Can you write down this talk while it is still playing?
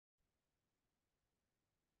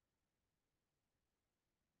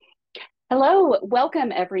Hello,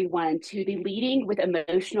 welcome everyone to the Leading with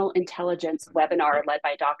Emotional Intelligence webinar led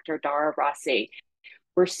by Dr. Dara Rossi.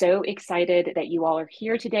 We're so excited that you all are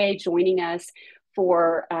here today joining us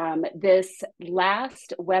for this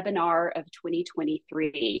last webinar of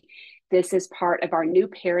 2023. This is part of our New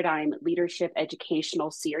Paradigm Leadership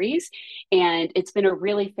Educational Series, and it's been a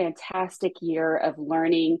really fantastic year of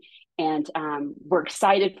learning, and we're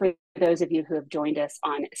excited for those of you who have joined us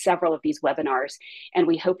on several of these webinars, and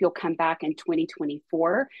we hope you'll come back in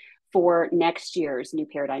 2024 for next year's New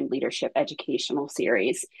Paradigm Leadership Educational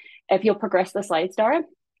Series. If you'll progress the slides, Dara.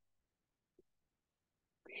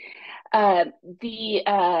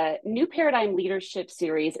 The New Paradigm Leadership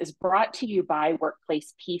Series is brought to you by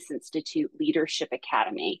Workplace Peace Institute Leadership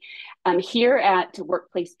Academy. Here at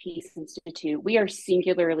Workplace Peace Institute, we are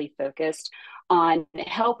singularly focused on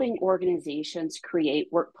helping organizations create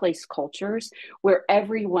workplace cultures where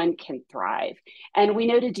everyone can thrive. And we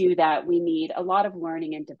know to do that, we need a lot of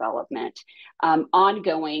learning and development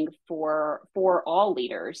ongoing for all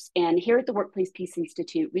leaders. And here at the Workplace Peace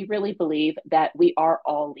Institute, we really believe that we are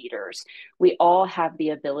all leaders. We all have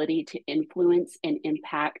the ability to influence and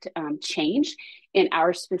impact change in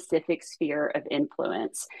our specific sphere of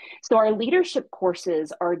influence. So our leadership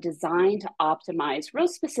courses are designed to optimize real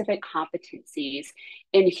specific competencies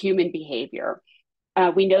in human behavior.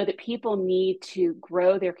 We know that people need to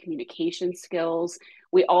grow their communication skills.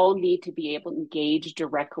 We all need to be able to engage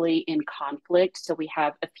directly in conflict. So we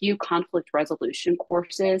have a few conflict resolution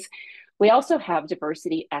courses. We also have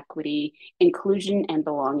diversity, equity, inclusion, and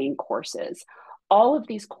belonging courses. All of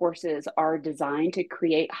these courses are designed to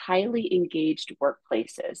create highly engaged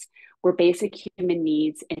workplaces where basic human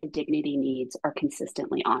needs and dignity needs are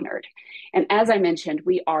consistently honored. And as I mentioned,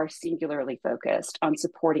 we are singularly focused on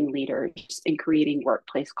supporting leaders in creating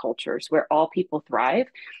workplace cultures where all people thrive.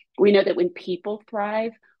 We know that when people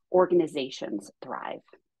thrive, organizations thrive.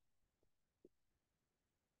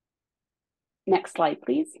 Next slide,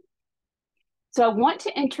 please. So I want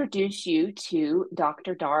to introduce you to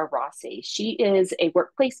Dr. Dara Rossi. She is a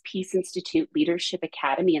Workplace Peace Institute Leadership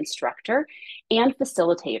Academy instructor and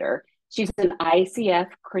facilitator. She's an ICF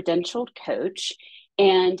credentialed coach,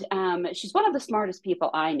 and she's one of the smartest people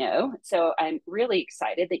I know. So I'm really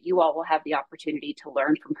excited that you all will have the opportunity to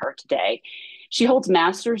learn from her today. She holds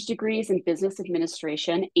master's degrees in business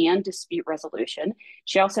administration and dispute resolution.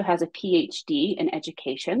 She also has a PhD in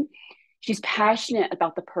education. She's passionate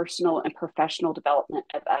about the personal and professional development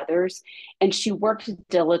of others, and she works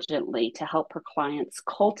diligently to help her clients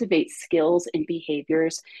cultivate skills and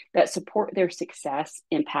behaviors that support their success,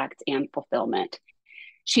 impact, and fulfillment.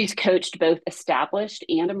 She's coached both established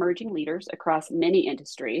and emerging leaders across many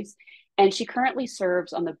industries, and she currently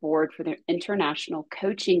serves on the board for the International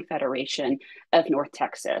Coaching Federation of North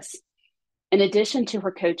Texas. In addition to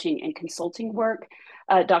her coaching and consulting work,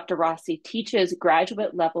 Dr. Rossi teaches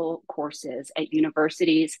graduate level courses at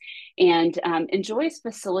universities and enjoys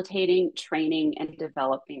facilitating training and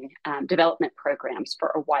development programs for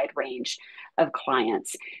a wide range of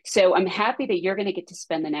clients. So I'm happy that you're going to get to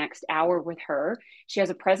spend the next hour with her. She has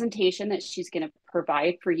a presentation that she's going to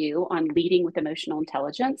provide for you on leading with emotional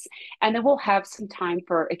intelligence, and then we'll have some time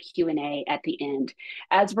for a Q&A at the end.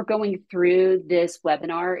 As we're going through this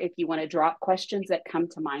webinar, if you want to drop questions that come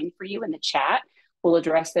to mind for you in the chat, we'll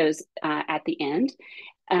address those at the end.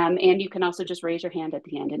 And you can also just raise your hand at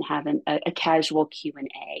the end and have a casual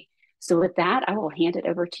Q&A. So with that, I will hand it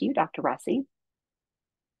over to you, Dr. Rossi.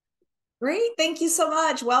 Great. Thank you so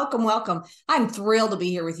much. Welcome, welcome. I'm thrilled to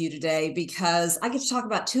be here with you today because I get to talk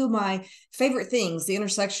about two of my favorite things, the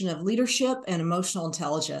intersection of leadership and emotional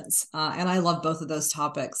intelligence. And I love both of those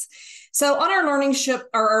topics. So on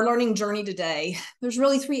our learning journey today, there's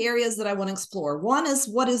really three areas that I want to explore. One is,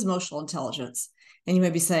 what is emotional intelligence? And you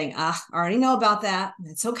may be saying, I already know about that.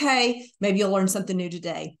 It's okay. Maybe you'll learn something new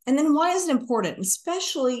today. And then why is it important,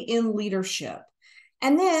 especially in leadership?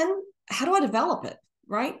 And then how do I develop it?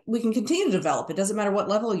 Right? We can continue to develop. It doesn't matter what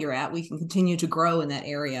level you're at. We can continue to grow in that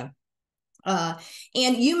area. And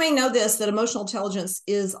you may know this, that emotional intelligence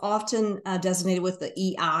is often designated with the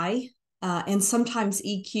EI and sometimes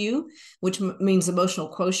EQ, which means emotional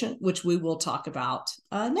quotient, which we will talk about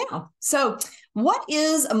now. So what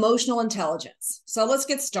is emotional intelligence? So let's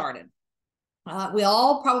get started. We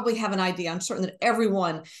all probably have an idea. I'm certain that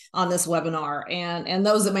everyone on this webinar and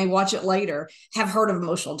those that may watch it later have heard of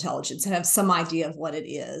emotional intelligence and have some idea of what it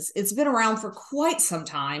is. It's been around for quite some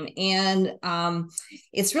time, and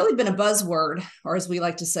it's really been a buzzword, or as we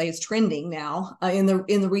like to say, it's trending now in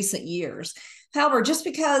the recent years. However, just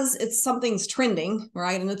because something's trending,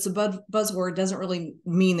 right, and it's a buzzword doesn't really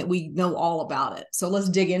mean that we know all about it. So let's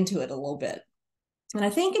dig into it a little bit. And I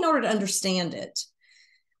think in order to understand it,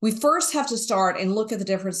 we first have to start and look at the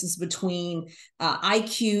differences between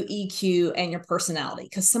IQ, EQ, and your personality,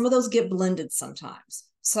 because some of those get blended sometimes.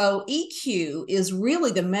 So EQ is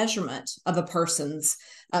really the measurement of a person's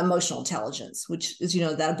emotional intelligence, which is,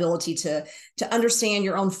 that ability to understand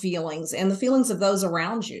your own feelings and the feelings of those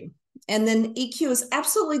around you. And then EQ is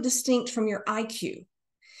absolutely distinct from your IQ.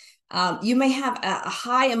 You may have a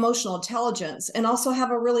high emotional intelligence and also have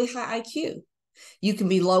a really high IQ. You can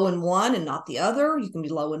be low in one and not the other. You can be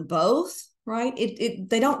low in both, right?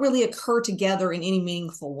 They don't really occur together in any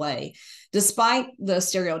meaningful way, despite the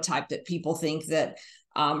stereotype that people think that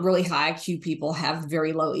really high IQ people have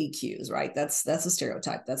very low EQs, right? That's a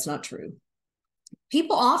stereotype. That's not true.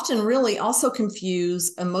 People often really also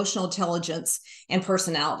confuse emotional intelligence and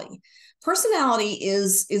personality. Personality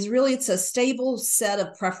is really, it's a stable set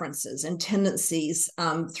of preferences and tendencies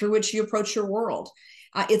through which you approach your world.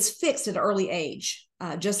 It's fixed at an early age,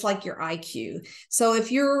 just like your IQ. So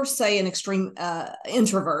if you're, say, an extreme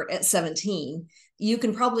introvert at 17, you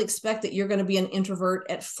can probably expect that you're going to be an introvert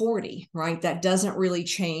at 40, right? That doesn't really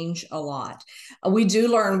change a lot. We do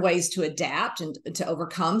learn ways to adapt and to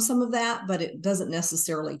overcome some of that, but it doesn't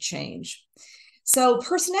necessarily change. So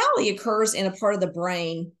personality occurs in a part of the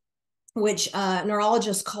brain which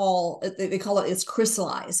neurologists call it, it's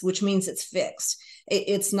crystallized, which means it's fixed.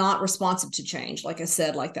 It's not responsive to change, like I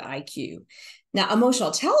said, like the IQ. Now, emotional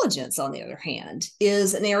intelligence, on the other hand,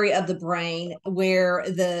 is an area of the brain where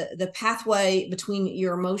the pathway between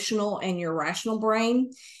your emotional and your rational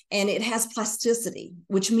brain, and it has plasticity,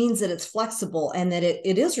 which means that it's flexible and that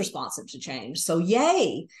it is responsive to change. So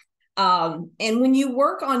yay. And when you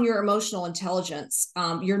work on your emotional intelligence,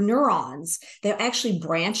 your neurons, they actually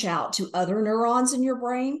branch out to other neurons in your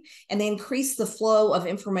brain, and they increase the flow of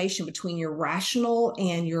information between your rational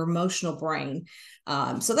and your emotional brain.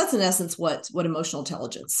 So that's in essence what emotional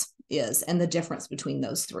intelligence is and the difference between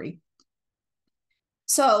those three.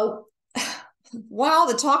 So why all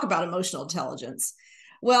the talk about emotional intelligence?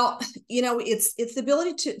 Well, it's the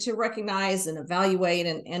ability to recognize and evaluate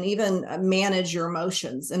and even manage your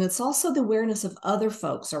emotions. And it's also the awareness of other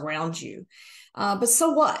folks around you. But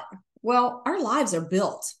so what? Well, our lives are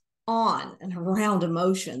built on and around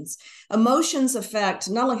emotions. Emotions affect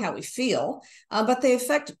not only how we feel, but they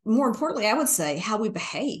affect, more importantly, I would say, how we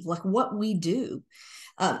behave, like what we do.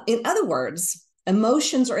 In other words,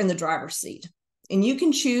 emotions are in the driver's seat. And you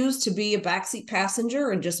can choose to be a backseat passenger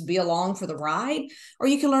and just be along for the ride, or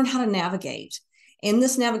you can learn how to navigate. And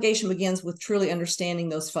this navigation begins with truly understanding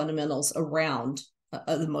those fundamentals around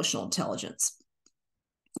emotional intelligence.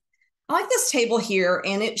 I like this table here,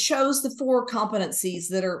 and it shows the 4 competencies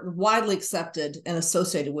that are widely accepted and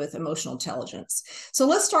associated with emotional intelligence. So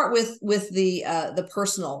let's start with the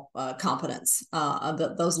personal competence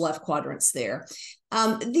of those left quadrants there.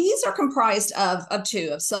 These are comprised of 2,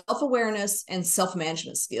 of self-awareness and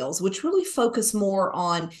self-management skills, which really focus more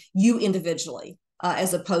on you individually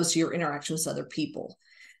as opposed to your interactions with other people.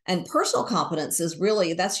 And personal competence is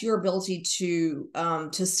really, that's your ability to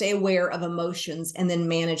stay aware of emotions and then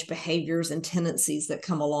manage behaviors and tendencies that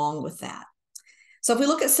come along with that. So if we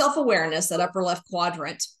look at self-awareness, that upper left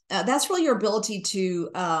quadrant, that's really your ability to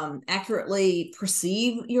accurately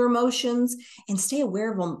perceive your emotions and stay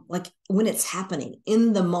aware of them, like when it's happening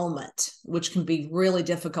in the moment, which can be really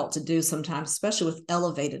difficult to do sometimes, especially with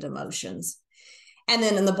elevated emotions. And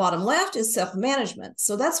then in the bottom left is self-management.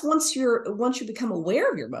 So that's once you become aware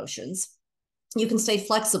of your emotions, you can stay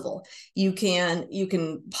flexible. You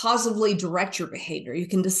can positively direct your behavior. You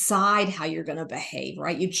can decide how you're going to behave,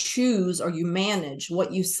 right? You choose or you manage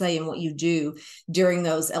what you say and what you do during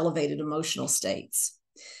those elevated emotional states.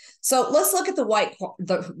 So let's look at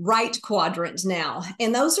the right quadrant now.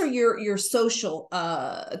 And those are your social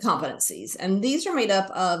competencies. And these are made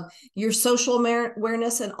up of your social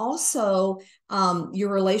awareness and also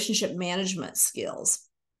your relationship management skills.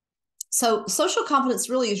 So social competence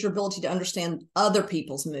really is your ability to understand other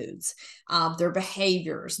people's moods, their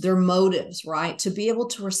behaviors, their motives, right? To be able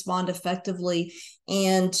to respond effectively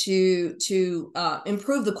and to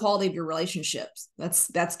improve the quality of your relationships.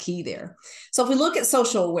 That's key there. So if we look at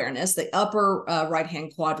social awareness, the upper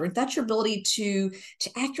right-hand quadrant, that's your ability to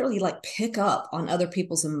accurately like pick up on other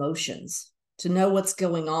people's emotions, to know what's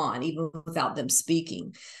going on even without them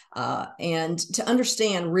speaking, and to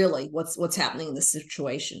understand really what's happening in the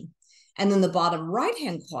situation. And then the bottom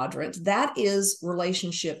right-hand quadrant, that is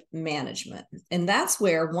relationship management. And that's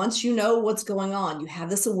where once you know what's going on, you have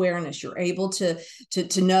this awareness, you're able to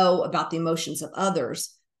know about the emotions of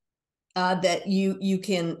others, that you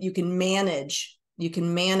can manage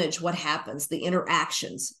what happens, the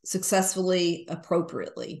interactions successfully,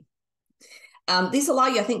 appropriately. These allow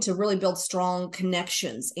you, I think, to really build strong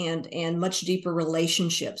connections and much deeper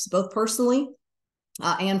relationships, both personally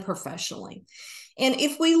and professionally. And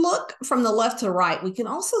if we look from the left to right, we can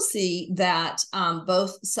also see that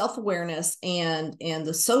both self-awareness and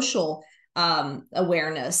the social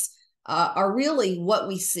awareness are really what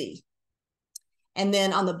we see. And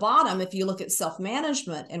then on the bottom, if you look at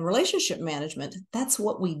self-management and relationship management, that's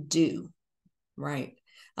what we do, right?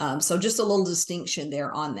 So just a little distinction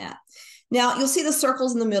there on that. Now, you'll see the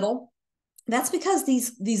circles in the middle. That's because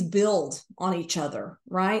these build on each other,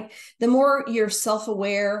 right? The more you're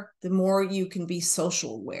self-aware, the more you can be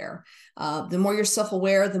social aware. The more you're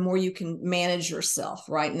self-aware, the more you can manage yourself,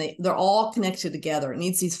 right? And they're all connected together. It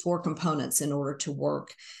needs these 4 components in order to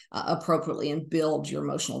work appropriately and build your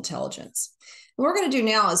emotional intelligence. What we're going to do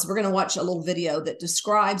now is we're going to watch a little video that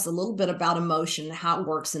describes a little bit about emotion and how it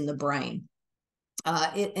works in the brain.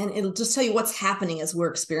 And it'll just tell you what's happening as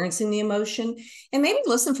we're experiencing the emotion, and maybe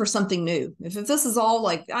listen for something new. If this is all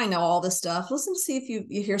like, I know all this stuff, listen to see if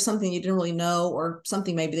you hear something you didn't really know, or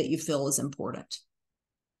something maybe that you feel is important.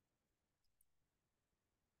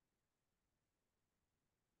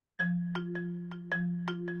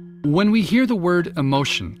 When we hear the word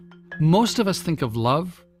emotion, most of us think of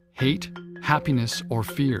love, hate, happiness, or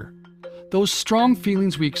fear. Those strong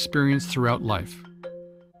feelings we experience throughout life.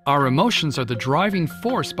 Our emotions are the driving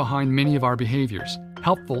force behind many of our behaviors,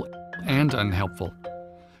 helpful and unhelpful.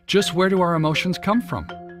 Just where do our emotions come from?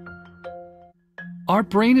 Our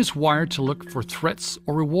brain is wired to look for threats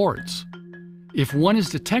or rewards. If one is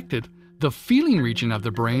detected, the feeling region of the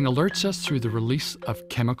brain alerts us through the release of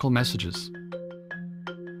chemical messages.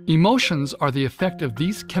 Emotions are the effect of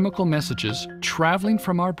these chemical messages traveling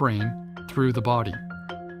from our brain through the body.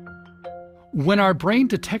 When our brain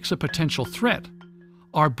detects a potential threat,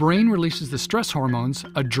 our brain releases the stress hormones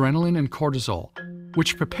adrenaline and cortisol,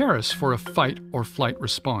 which prepare us for a fight or flight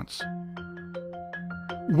response.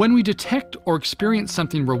 When we detect or experience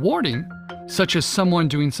something rewarding, such as someone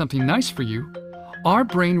doing something nice for you, our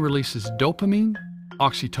brain releases dopamine,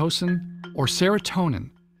 oxytocin, or serotonin.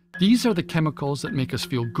 These are the chemicals that make us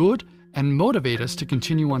feel good and motivate us to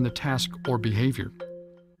continue on the task or behavior.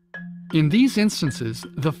 In these instances,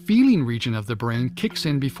 the feeling region of the brain kicks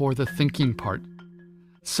in before the thinking part.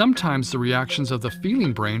 Sometimes the reactions of the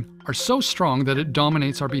feeling brain are so strong that it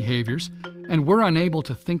dominates our behaviors, and we're unable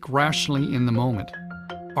to think rationally in the moment.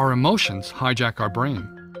 Our emotions hijack our brain.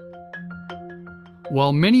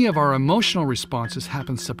 While many of our emotional responses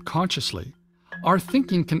happen subconsciously, our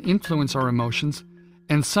thinking can influence our emotions,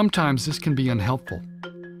 and sometimes this can be unhelpful.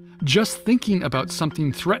 Just thinking about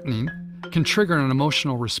something threatening can trigger an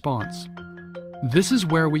emotional response. This is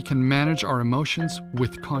where we can manage our emotions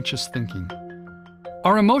with conscious thinking.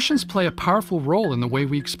 Our emotions play a powerful role in the way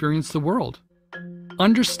we experience the world.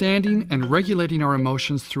 Understanding and regulating our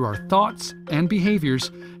emotions through our thoughts and behaviors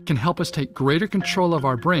can help us take greater control of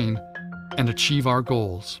our brain and achieve our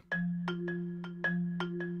goals.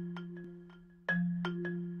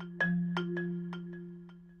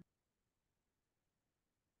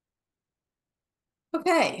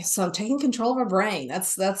 Okay, so taking control of our brain,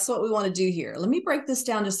 that's what we want to do here. Let me break this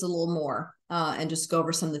down just a little more and just go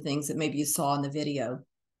over some of the things that maybe you saw in the video.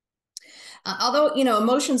 Although,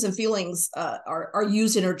 emotions and feelings are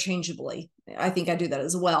used interchangeably. I think I do that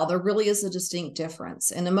as well. There really is a distinct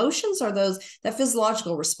difference. And emotions are that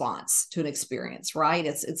physiological response to an experience, right?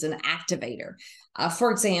 It's an activator.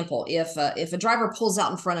 For example, if a driver pulls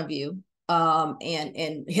out in front of you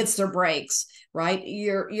and hits their brakes, right?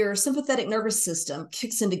 Your sympathetic nervous system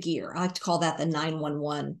kicks into gear. I like to call that the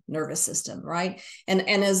 911 nervous system, right? And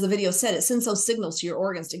as the video said, it sends those signals to your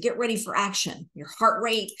organs to get ready for action. Your heart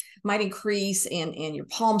rate might increase and your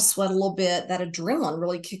palms sweat a little bit. That adrenaline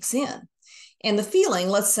really kicks in. And the feeling,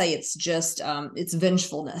 let's say it's just it's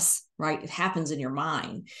vengefulness, right? It happens in your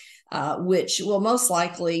mind. Which will most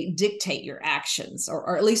likely dictate your actions,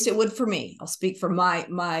 or at least it would for me. I'll speak from my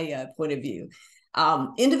point of view.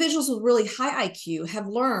 Individuals with really high IQ have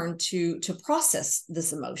learned to process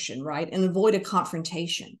this emotion, right, and avoid a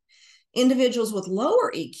confrontation. Individuals with lower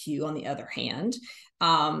EQ, on the other hand,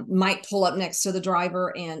 might pull up next to the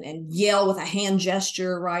driver and yell with a hand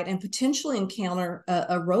gesture, right, and potentially encounter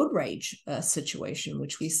a road rage situation,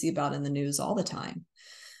 which we see about in the news all the time.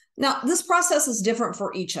 Now, this process is different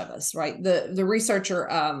for each of us, right? The researcher,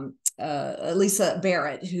 Lisa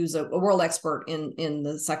Barrett, who's a world expert in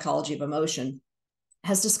the psychology of emotion,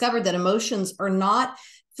 has discovered that emotions are not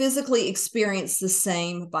physically experienced the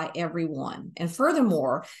same by everyone. And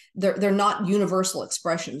furthermore, they're not universal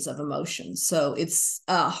expressions of emotions. So it's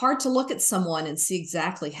hard to look at someone and see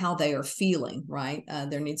exactly how they are feeling, right?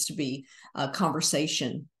 There needs to be a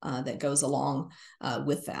conversation that goes along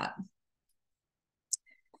with that.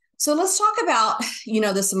 So let's talk about,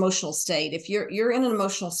 this emotional state. If you're in an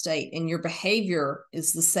emotional state and your behavior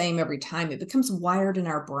is the same every time, it becomes wired in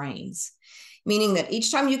our brains, meaning that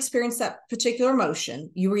each time you experience that particular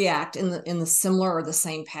emotion, you react in the similar or the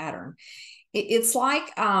same pattern. It's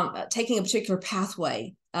like taking a particular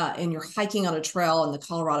pathway and you're hiking on a trail in the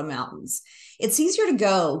Colorado mountains. It's easier to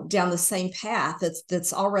go down the same path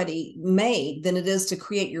that's already made than it is to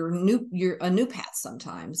create a new path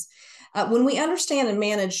sometimes. When we understand and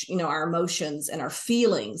manage, our emotions and our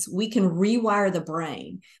feelings, we can rewire the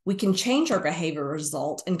brain. We can change our behavior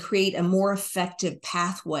result and create a more effective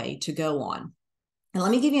pathway to go on. And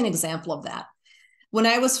let me give you an example of that. When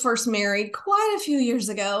I was first married quite a few years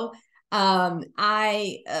ago,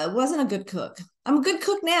 I wasn't a good cook. I'm a good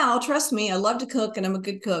cook now. Trust me. I love to cook and I'm a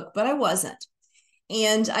good cook, but I wasn't.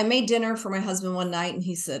 And I made dinner for my husband one night and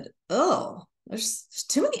he said, "Oh, there's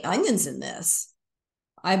too many onions in this."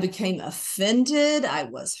 I became offended. I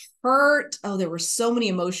was hurt. Oh, there were so many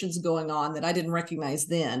emotions going on that I didn't recognize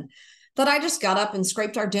then that I just got up and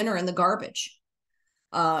scraped our dinner in the garbage.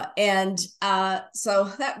 So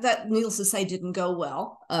that needless to say didn't go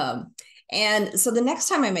well. And so the next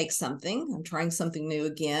time I make something, I'm trying something new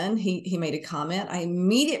again, he made a comment. I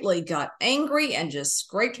immediately got angry and just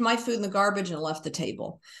scraped my food in the garbage and left the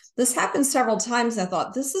table. This happened several times. I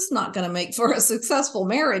thought, this is not going to make for a successful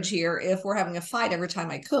marriage here if we're having a fight every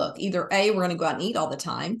time I cook. Either A, we're going to go out and eat all the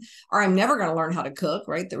time, or I'm never going to learn how to cook,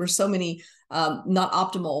 right? There were so many not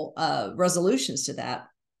optimal resolutions to that.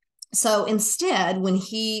 So instead, when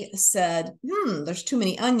he said, there's too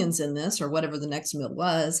many onions in this, or whatever the next meal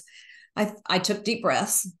was, I took deep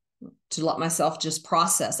breaths to let myself just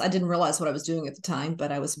process. I didn't realize what I was doing at the time,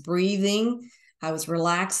 but I was breathing, I was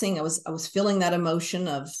relaxing, I was feeling that emotion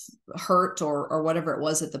of hurt or whatever it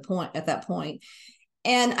was at that point.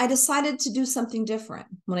 And I decided to do something different.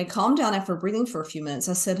 When I calmed down after breathing for a few minutes,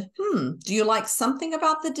 I said, do you like something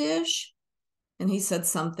about the dish? And he said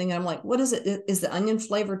something. And I'm like, what is it? Is the onion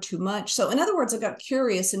flavor too much? So in other words, I got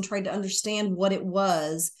curious and tried to understand what it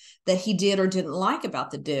was that he did or didn't like about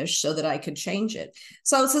the dish so that I could change it.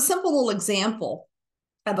 So it's a simple little example,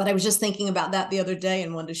 but I was just thinking about that the other day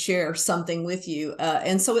and wanted to share something with you.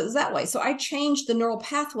 And so it was that way. So I changed the neural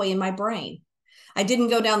pathway in my brain. I didn't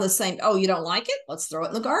go down the same, oh, you don't like it? Let's throw it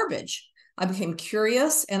in the garbage. I became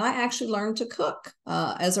curious and I actually learned to cook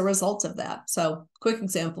as a result of that. So quick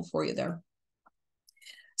example for you there.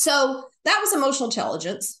 So that was emotional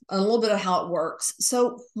intelligence, a little bit of how it works.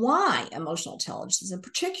 So why emotional intelligence, and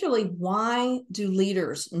particularly why do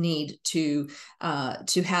leaders need to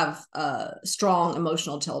have strong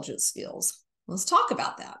emotional intelligence skills? Let's talk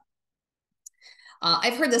about that.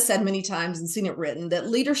 I've heard this said many times and seen it written that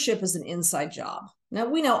leadership is an inside job. Now,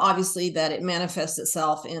 we know obviously that it manifests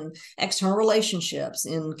itself in external relationships,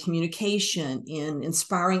 in communication, in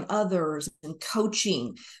inspiring others, in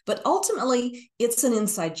coaching, but ultimately it's an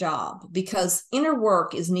inside job because inner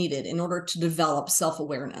work is needed in order to develop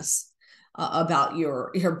self-awareness about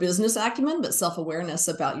your business acumen, but self-awareness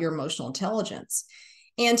about your emotional intelligence.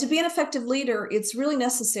 And to be an effective leader, it's really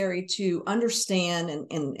necessary to understand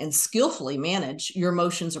and skillfully manage your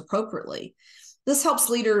emotions appropriately. This helps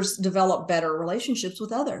leaders develop better relationships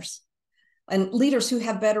with others. And leaders who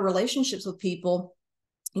have better relationships with people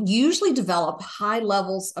usually develop high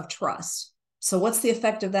levels of trust. So what's the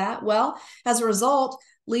effect of that? Well, as a result,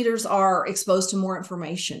 leaders are exposed to more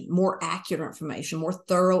information, more accurate information, more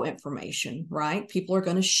thorough information, right? People are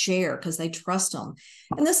going to share because they trust them.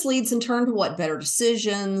 And this leads in turn to what? Better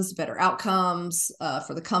decisions, better outcomes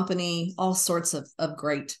for the company, all sorts of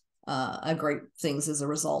great things as a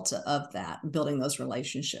result of that, building those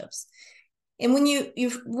relationships. And when you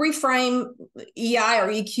reframe EI or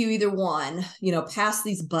EQ, either one, past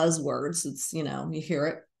these buzzwords, it's, you hear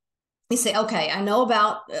it. You say, okay, I know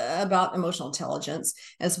about emotional intelligence.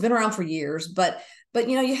 It's been around for years, but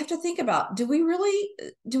you have to think about, do we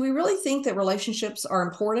really think that relationships are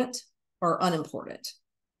important or unimportant?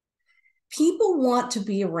 People want to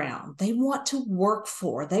be around. They want to work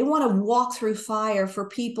for. They want to walk through fire for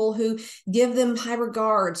people who give them high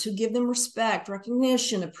regards, who give them respect,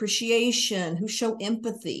 recognition, appreciation, who show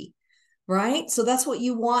empathy, right? So that's what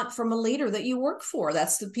you want from a leader that you work for.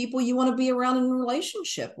 That's the people you want to be around in a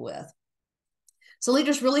relationship with. So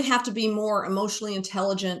leaders really have to be more emotionally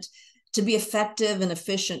intelligent to be effective and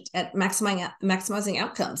efficient at maximizing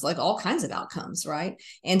outcomes, like all kinds of outcomes, right?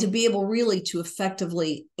 And to be able really to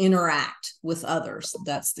effectively interact with others.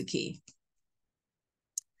 That's the key.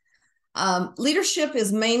 Leadership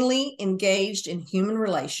is mainly engaged in human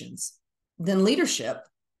relations. Then leadership,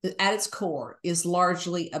 at its core, is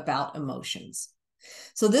largely about emotions.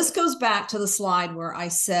 So this goes back to the slide where I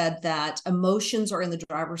said that emotions are in the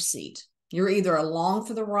driver's seat. You're either along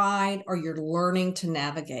for the ride or you're learning to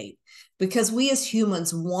navigate, because we as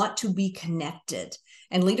humans want to be connected.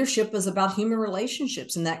 And leadership is about human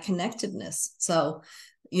relationships and that connectedness. So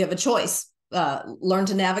you have a choice. Learn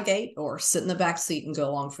to navigate or sit in the back seat and go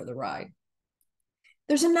along for the ride.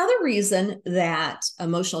 There's another reason that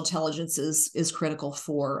emotional intelligence is critical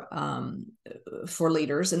for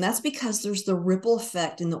leaders, and that's because there's the ripple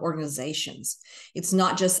effect in the organizations. It's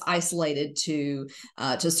not just isolated to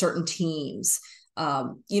certain teams.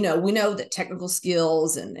 We know that technical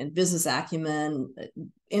skills and business acumen,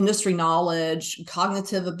 industry knowledge,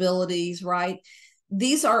 cognitive abilities, right?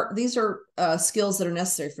 These are skills that are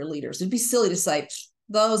necessary for leaders. It'd be silly to say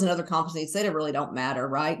those and other competencies, they really don't matter,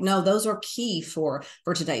 right? No, those are key for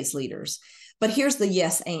today's leaders. But here's the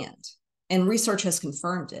yes and research has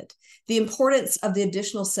confirmed it. The importance of the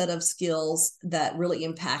additional set of skills that really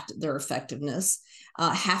impact their effectiveness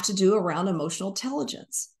have to do around emotional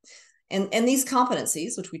intelligence. And these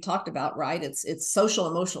competencies, which we talked about, right? It's social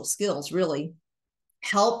emotional skills really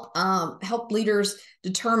help leaders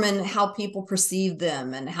determine how people perceive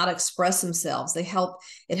them and how to express themselves. It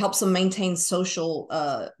helps them maintain social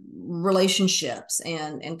relationships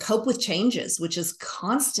and cope with changes, which is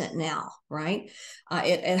constant now, right?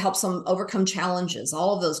 It helps them overcome challenges,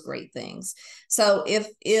 all of those great things. So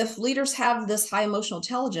if leaders have this high emotional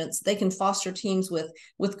intelligence, they can foster teams with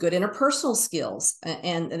good interpersonal skills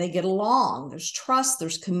and they get along. There's trust,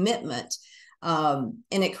 there's commitment. And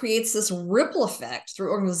it creates this ripple effect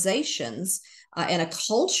through organizations and a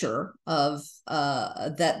culture of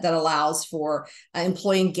that allows for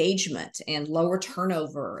employee engagement and lower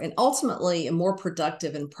turnover, and ultimately a more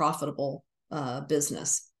productive and profitable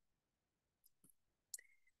business.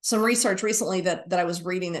 Some research recently that I was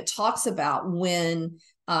reading that talks about when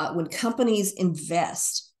companies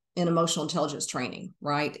invest in emotional intelligence training,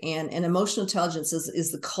 right? And emotional intelligence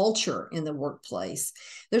is the culture in the workplace.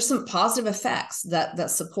 There's some positive effects that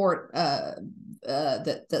support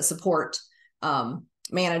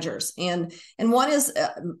managers, and one is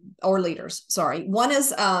or leaders. Sorry, one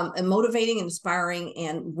is motivating, inspiring,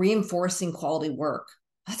 and reinforcing quality work.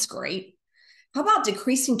 That's great. How about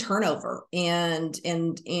decreasing turnover and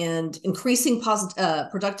increasing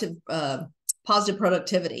positive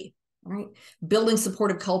productivity? Right, building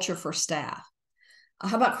supportive culture for staff.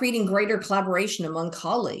 How about creating greater collaboration among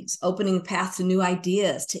colleagues, opening paths to new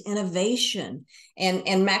ideas, to innovation, and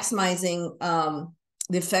maximizing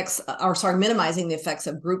minimizing the effects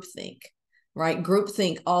of groupthink. Right,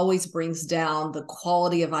 groupthink always brings down the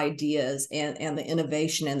quality of ideas and the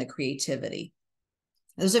innovation and the creativity.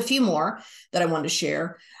 There's a few more that I wanted to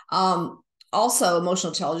share. Also,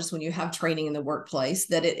 emotional intelligence, when you have training in the workplace,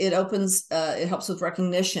 that it helps with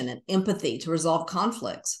recognition and empathy to resolve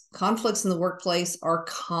conflicts. Conflicts in the workplace are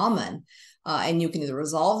common, and you can either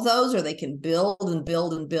resolve those or they can build and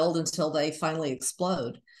build and build until they finally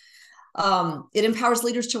explode. It empowers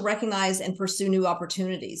leaders to recognize and pursue new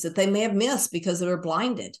opportunities that they may have missed because they were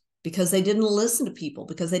blinded, because they didn't listen to people,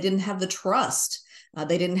 because they didn't have the trust.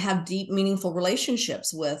 They didn't have deep, meaningful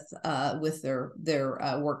relationships with their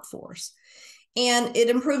workforce. And it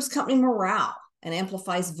improves company morale and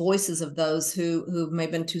amplifies voices of those who may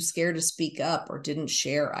have been too scared to speak up or didn't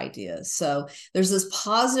share ideas. So there's this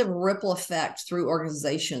positive ripple effect through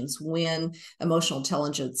organizations when emotional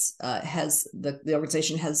intelligence the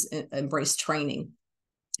organization has embraced training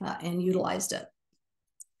and utilized it.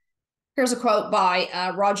 Here's a quote by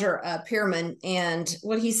Roger Pierman, and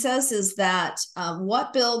what he says is that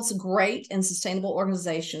what builds great and sustainable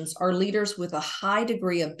organizations are leaders with a high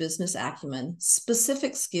degree of business acumen,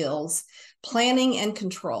 specific skills, planning, and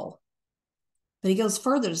control. But he goes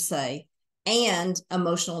further to say, and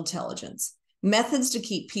emotional intelligence, methods to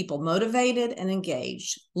keep people motivated and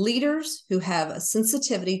engaged, leaders who have a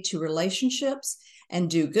sensitivity to relationships and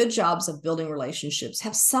do good jobs of building relationships,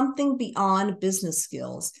 have something beyond business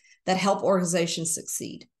skills that help organizations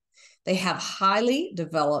succeed. They have highly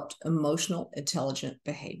developed emotional intelligent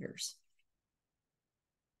behaviors.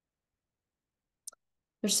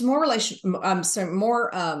 There's some more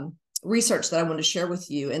research that I want to share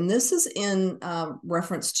with you, and this is in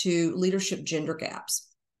reference to leadership gender gaps.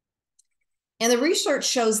 And the research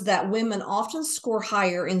shows that women often score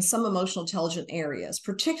higher in some emotional intelligence areas,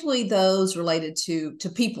 particularly those related to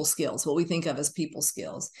people skills, what we think of as people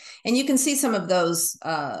skills. And you can see some of those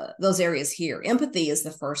areas here. Empathy is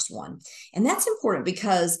the first one. And that's important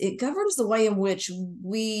because it governs the way in which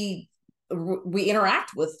we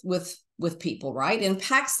interact with people, right? It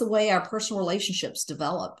impacts the way our personal relationships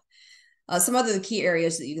develop. Some other key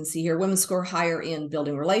areas that you can see here: women score higher in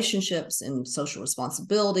building relationships, in social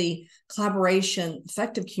responsibility, collaboration,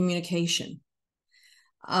 effective communication.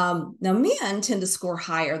 Now, men tend to score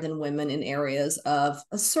higher than women in areas of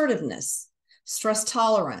assertiveness, stress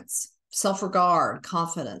tolerance, self-regard,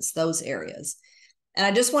 confidence, those areas. And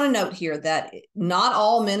I just want to note here that not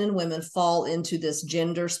all men and women fall into this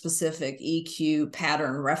gender-specific EQ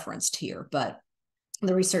pattern referenced here, but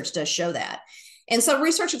the research does show that. And so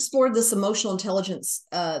research explored this emotional intelligence,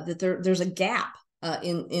 that there's a gap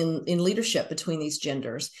in leadership between these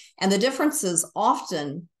genders. And the differences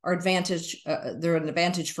often are they're an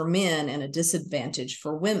advantage for men and a disadvantage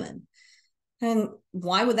for women. And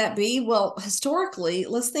why would that be? Well, historically,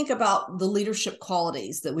 let's think about the leadership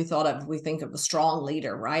qualities that we thought of. We think of a strong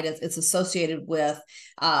leader, right? It's associated with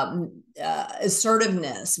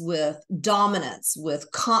assertiveness, with dominance,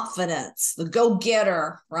 with confidence, the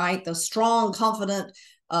go-getter, right? The strong, confident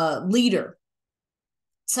leader.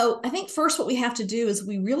 So I think first what we have to do is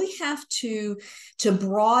we really have to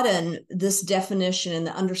broaden this definition and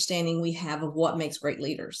the understanding we have of what makes great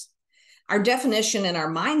leaders. Our definition and our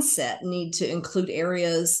mindset need to include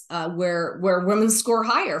areas where women score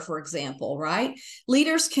higher, for example, right?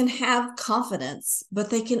 Leaders can have confidence, but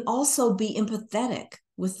they can also be empathetic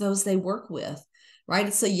with those they work with, right?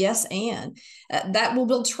 It's a yes and. That will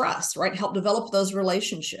build trust, right? Help develop those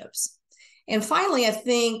relationships. And finally, I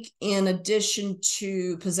think in addition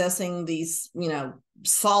to possessing these,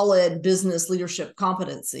 solid business leadership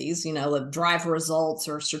competencies, of drive for results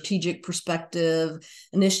or strategic perspective,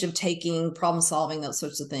 initiative taking, problem solving, those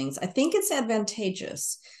sorts of things, I think it's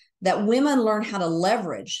advantageous that women learn how to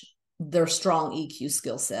leverage their strong EQ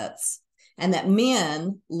skill sets and that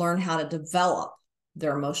men learn how to develop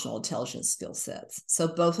their emotional intelligence skill sets. So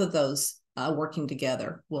both of those working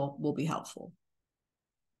together will be helpful.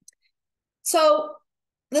 So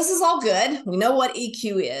this is all good. We know what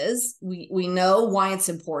EQ is. We know why it's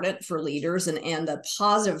important for leaders and the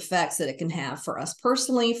positive effects that it can have for us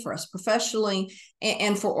personally, for us professionally,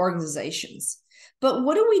 and for organizations. But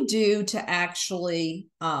what do we do to actually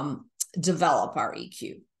develop our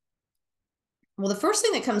EQ? Well, the first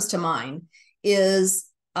thing that comes to mind is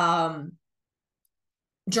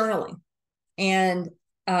journaling. And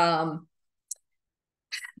I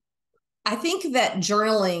think that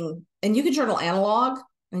journaling, and you can journal analog,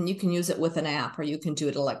 and you can use it with an app, or you can do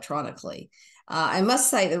it electronically. I must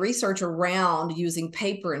say the research around using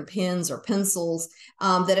paper and pens or pencils,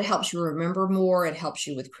 that it helps you remember more, it helps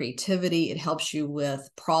you with creativity, it helps you with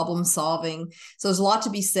problem solving. So there's a lot to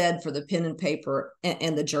be said for the pen and paper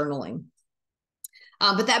and the journaling.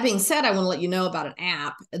 But that being said, I want to let you know about an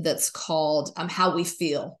app that's called How We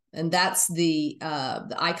Feel. And that's the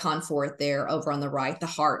icon for it there over on the right, the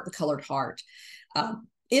heart, the colored heart.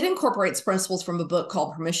 It incorporates principles from a book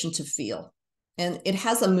called Permission to Feel. And it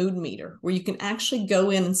has a mood meter where you can actually go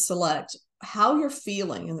in and select how you're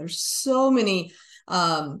feeling. And there's so many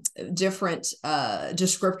different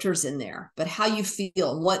descriptors in there, but how you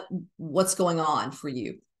feel, what's going on for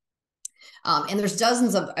you. And there's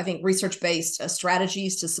dozens of, I think, research-based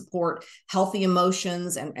strategies to support healthy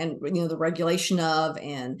emotions and the regulation of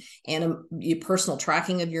and your personal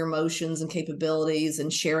tracking of your emotions and capabilities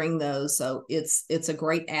and sharing those. So it's a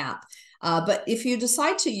great app. But if you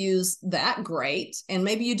decide to use that, great. And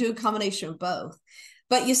maybe you do a combination of both.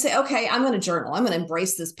 But you say, okay, I'm going to journal. I'm going to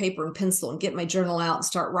embrace this paper and pencil and get my journal out and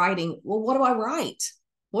start writing. Well, what do I write?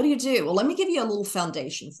 What do you do? Well, let me give you a little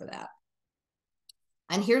foundation for that.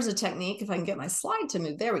 And here's a technique, if I can get my slide to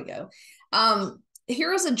move, there we go.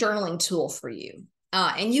 Here is a journaling tool for you.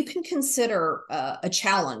 And you can consider a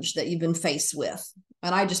challenge that you've been faced with.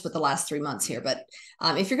 And I just put the last 3 months here, but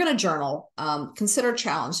if you're going to journal, consider a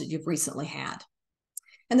challenge that you've recently had.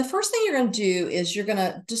 And the first thing you're going to do is you're going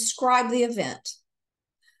to describe the event.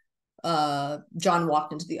 John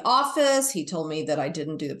walked into the office. He told me that I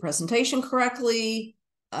didn't do the presentation correctly.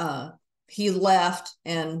 He left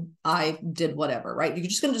and I did whatever, right? You're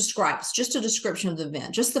just going to describe, it's just a description of the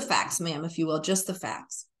event, just the facts, ma'am, if you will, just the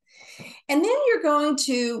facts. And then you're going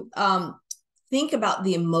to think about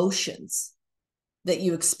the emotions that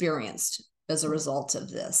you experienced as a result of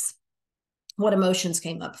this. What emotions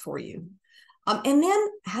came up for you? And then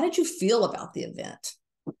how did you feel about the event,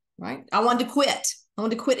 right? I wanted to quit. I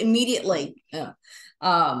want to quit immediately. I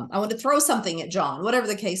want to throw something at John, whatever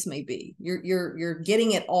the case may be. You're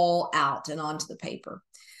getting it all out and onto the paper.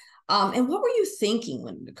 And what were you thinking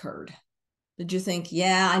when it occurred? Did you think,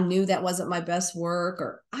 yeah, I knew that wasn't my best work,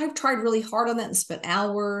 or I've tried really hard on that and spent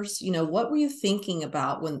hours? What were you thinking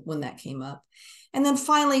about when that came up? And then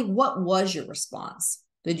finally, what was your response?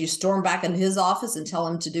 Did you storm back into his office and tell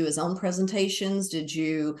him to do his own presentations? Did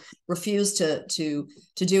you refuse to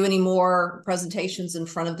do any more presentations in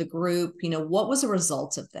front of the group? What was the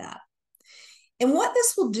result of that? And what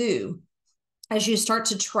this will do as you start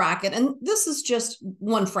to track it, and this is just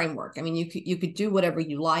one framework. I mean, you could do whatever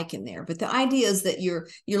you like in there, but the idea is that you're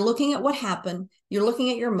looking at what happened, you're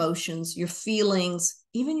looking at your emotions, your feelings,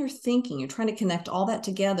 even your thinking. You're trying to connect all that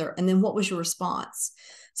together, and then what was your response?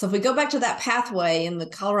 So if we go back to that pathway in the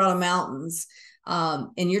Colorado mountains,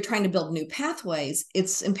 and you're trying to build new pathways,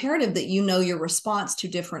 it's imperative that you know your response to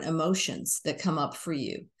different emotions that come up for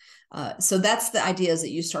you. So that's the idea, is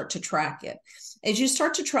that you start to track it. As you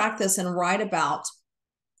start to track this and write about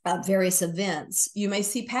various events, you may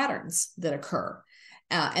see patterns that occur.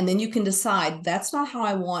 And then you can decide, that's not how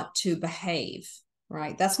I want to behave,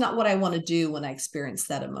 right? That's not what I want to do when I experience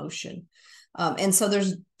that emotion. And so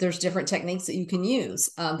there's different techniques that you can use.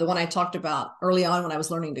 The one I talked about early on when I was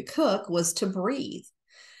learning to cook was to breathe,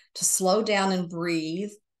 to slow down and breathe.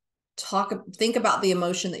 Think about the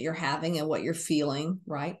emotion that you're having and what you're feeling,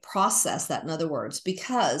 right? Process that, in other words,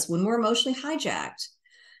 because when we're emotionally hijacked,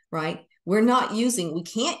 right, we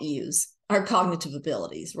can't use our cognitive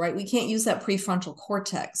abilities, right? We can't use that prefrontal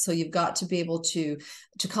cortex. So you've got to be able to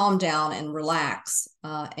calm down and relax,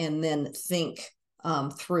 and then think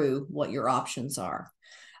through what your options are.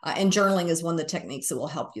 And journaling is one of the techniques that will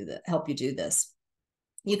help you do this.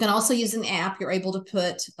 You can also use an app. You're able to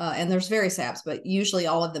put, and there's various apps, but usually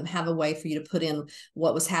all of them have a way for you to put in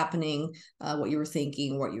what was happening, what you were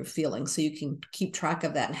thinking, what you were feeling. So you can keep track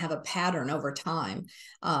of that and have a pattern over time,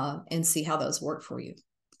 and see how those work for you.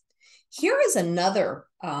 Here is another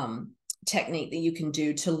technique that you can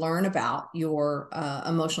do to learn about your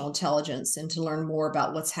emotional intelligence and to learn more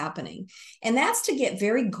about what's happening. And that's to get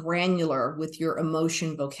very granular with your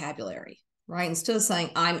emotion vocabulary, right? Instead of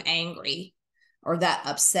saying, I'm angry, or that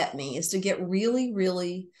upset me, is to get really,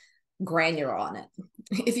 really granular on it.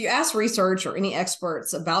 If you ask research or any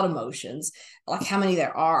experts about emotions, like how many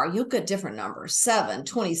there are, you'll get different numbers: 7,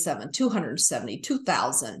 27, 270,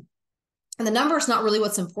 2,000. And the number is not really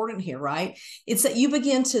what's important here, right? It's that you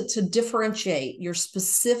begin to differentiate your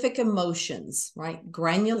specific emotions, right?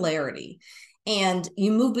 Granularity. And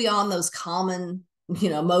you move beyond those common,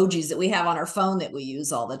 emojis that we have on our phone that we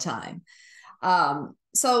use all the time.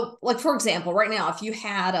 So like, for example, right now, if you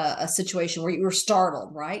had a situation where you were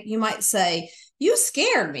startled, right, you might say, you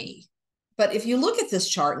scared me. But if you look at this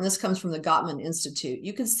chart, and this comes from the Gottman Institute,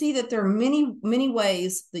 you can see that there are many, many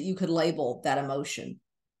ways that you could label that emotion.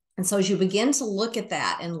 And so as you begin to look at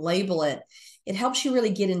that and label it, it helps you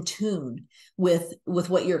really get in tune with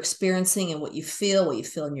what you're experiencing and what you feel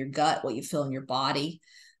in your gut, what you feel in your body.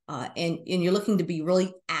 And you're looking to be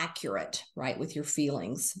really accurate, right, with your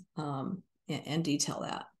feelings, and detail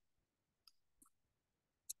that.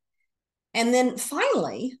 And then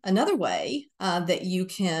finally, another way that you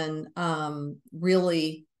can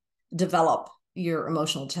really develop your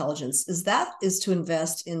emotional intelligence is to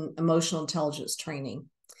invest in emotional intelligence training.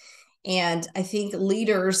 And I think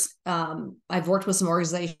leaders, I've worked with some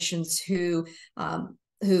organizations who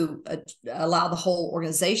allow the whole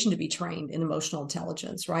organization to be trained in emotional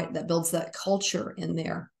intelligence, right? That builds that culture in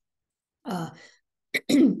there.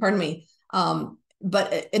 Pardon me.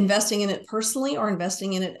 But investing in it personally or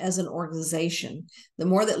investing in it as an organization. The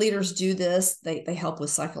more that leaders do this, they help with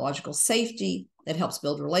psychological safety. It helps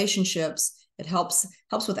build relationships. It helps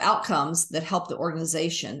with outcomes that help the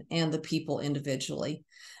organization and the people individually.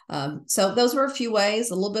 So those were a few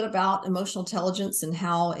ways, a little bit about emotional intelligence and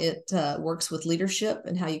how it works with leadership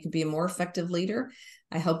and how you can be a more effective leader.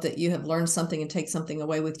 I hope that you have learned something and take something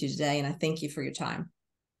away with you today, and I thank you for your time.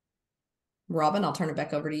 Robin, I'll turn it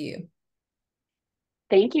back over to you.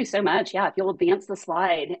 Thank you so much. Yeah, if you'll advance the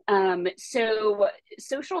slide. So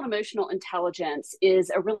social and emotional intelligence is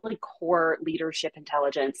a really core leadership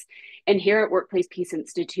intelligence. And here at Workplace Peace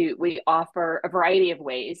Institute, we offer a variety of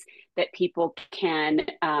ways that people can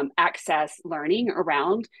access learning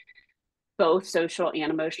around both social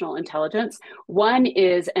and emotional intelligence. One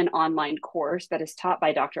is an online course that is taught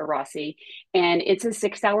by Dr. Rossi, and it's a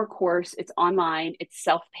 6-hour course. It's online, it's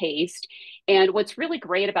self-paced. And what's really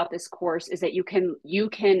great about this course is that you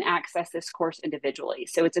can access this course individually.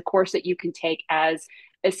 So it's a course that you can take as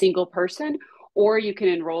a single person, or you can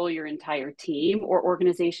enroll your entire team, or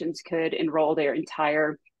organizations could enroll their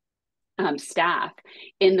entire staff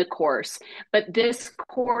in the course. But this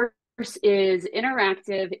course is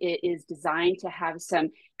interactive. It is designed to have some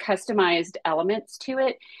customized elements to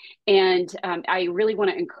it. And I really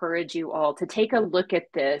want to encourage you all to take a look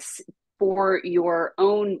at this for your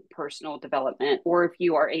own personal development, or if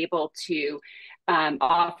you are able to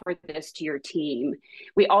offer this to your team.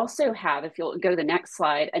 We also have, if you'll go to the next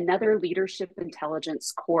slide, another leadership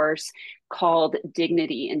intelligence course called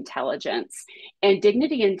Dignity Intelligence. And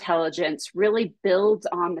Dignity Intelligence really builds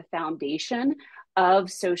on the foundation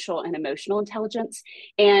of social and emotional intelligence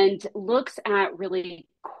and looks at really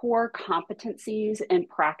core competencies and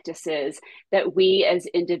practices that we as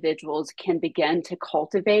individuals can begin to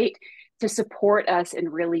cultivate to support us in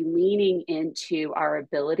really leaning into our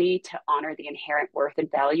ability to honor the inherent worth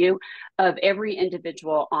and value of every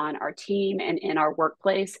individual on our team and in our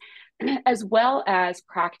workplace, as well as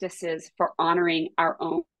practices for honoring our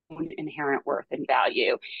own inherent worth and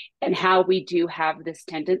value, and how we do have this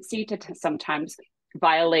tendency to sometimes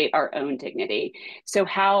violate our own dignity. So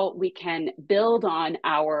how we can build on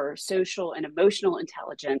our social and emotional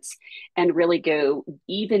intelligence and really go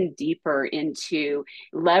even deeper into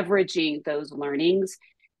leveraging those learnings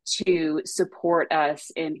to support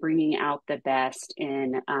us in bringing out the best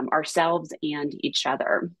in ourselves and each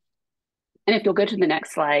other. And if you'll go to the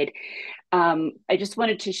next slide, I just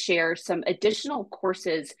wanted to share some additional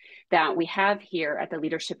courses that we have here at the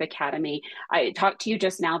Leadership Academy. I talked to you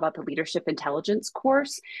just now about the Leadership Intelligence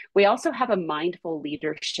course. We also have a Mindful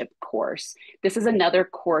Leadership course. This is another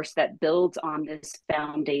course that builds on this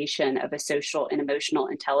foundation of a social and emotional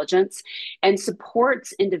intelligence and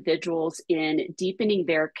supports individuals in deepening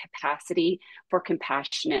their capacity for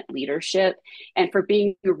compassionate leadership and for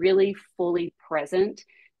being really fully present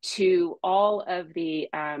to all of the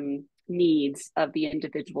needs of the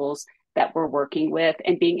individuals that we're working with,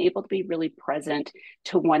 and being able to be really present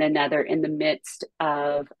to one another in the midst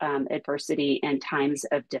of adversity and times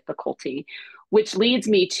of difficulty. Which leads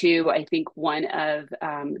me to, I think, one of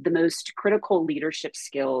the most critical leadership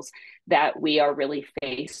skills that we are really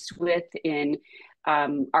faced with in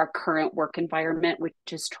our current work environment, which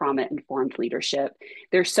is trauma-informed leadership.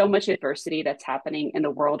 There's so much adversity that's happening in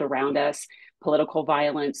the world around us: political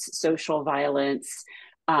violence, social violence,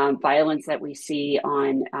 violence that we see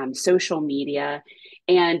on social media,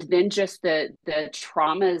 and then just the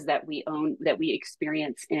traumas that we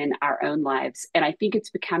experience in our own lives. And I think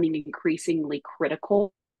it's becoming increasingly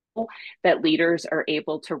critical that leaders are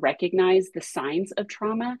able to recognize the signs of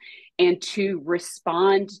trauma and to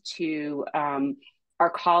respond to our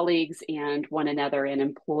colleagues and one another and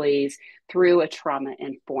employees through a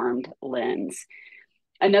trauma-informed lens.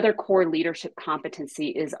 Another core leadership competency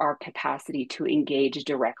is our capacity to engage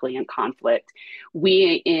directly in conflict.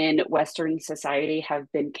 We in Western society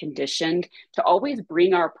have been conditioned to always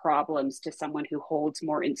bring our problems to someone who holds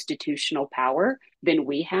more institutional power than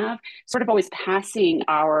we have, sort of always passing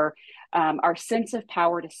our sense of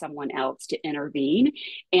power to someone else to intervene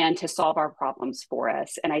and to solve our problems for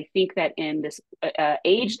us. And I think that in this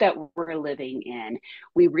age that we're living in,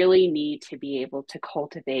 we really need to be able to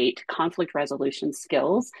cultivate conflict resolution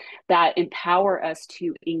skills that empower us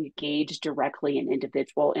to engage directly in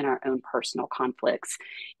individual in our own personal conflicts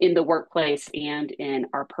in the workplace and in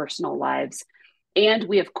our personal lives. And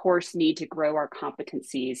we, of course, need to grow our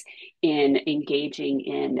competencies in engaging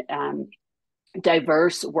in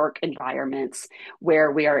diverse work environments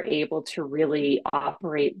where we are able to really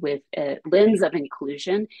operate with a lens of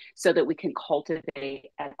inclusion so that we can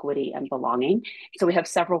cultivate equity and belonging. So we have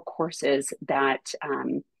several courses that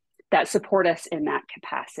support us in that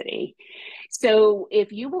capacity. So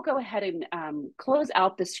if you will go ahead and close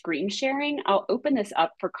out the screen sharing, I'll open this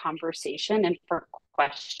up for conversation and for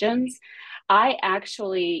questions. I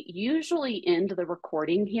actually usually end the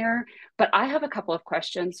recording here, but I have a couple of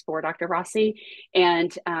questions for Dr. Rossi,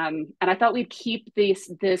 and I thought we'd keep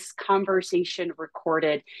this conversation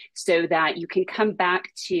recorded so that you can come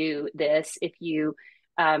back to this if you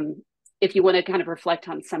want to kind of reflect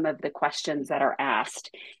on some of the questions that are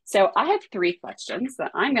asked. So I have three questions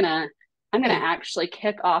that I'm gonna actually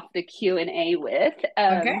kick off the Q&A with.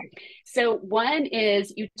 Okay. So one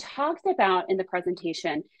is, you talked about in the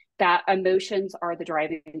presentation that emotions are the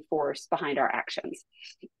driving force behind our actions.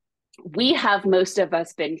 We have, most of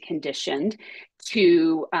us, been conditioned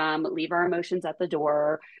to leave our emotions at the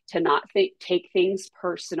door, to not take things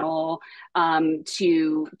personal,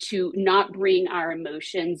 to not bring our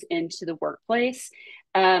emotions into the workplace.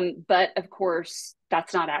 But of course,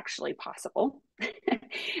 that's not actually possible.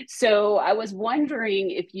 So I was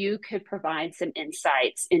wondering if you could provide some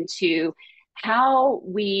insights into how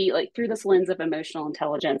we, like through this lens of emotional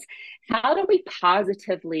intelligence, how do we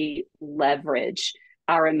positively leverage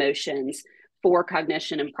our emotions for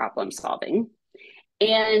cognition and problem solving?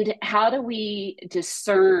 And how do we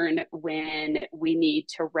discern when we need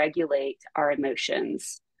to regulate our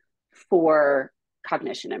emotions for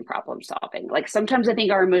cognition and problem solving? Like sometimes I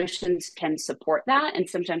think our emotions can support that, and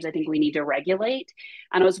sometimes I think we need to regulate.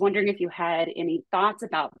 And I was wondering if you had any thoughts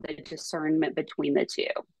about the discernment between the two.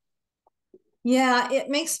 Yeah, it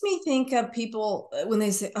makes me think of people when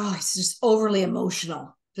they say, "Oh, it's just overly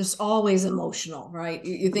emotional." Just always emotional, right?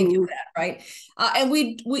 You think of Mm-hmm. that, right? And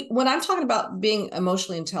we when I'm talking about being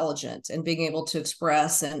emotionally intelligent and being able to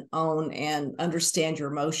express and own and understand your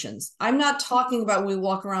emotions, I'm not talking about we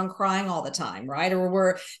walk around crying all the time, right? Or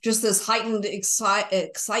we're just this heightened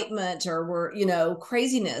excitement, or we're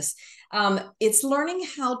craziness. It's learning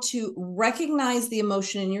how to recognize the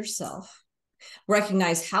emotion in yourself,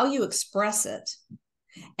 recognize how you express it,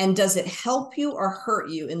 and does it help you or hurt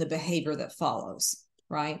you in the behavior that follows,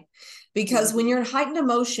 right? Because when you're in heightened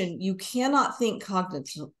emotion, you cannot think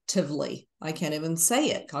cognitively. I can't even say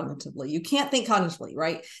it cognitively. You can't think cognitively,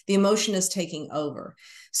 right? The emotion is taking over.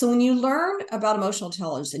 So when you learn about emotional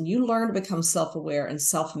intelligence and you learn to become self-aware and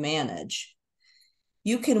self-manage,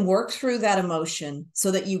 you can work through that emotion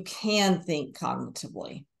so that you can think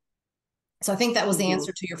cognitively. So I think that was the Mm-hmm.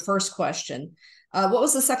 answer to your first question. What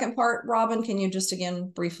was the second part, Robin? Can you just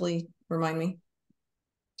again briefly remind me?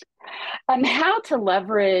 How to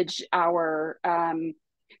leverage our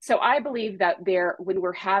so I believe that when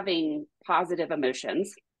we're having positive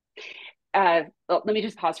emotions, well, let me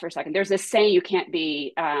just pause for a second. There's this saying, you can't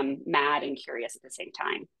be mad and curious at the same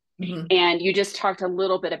time. Mm-hmm. And you just talked a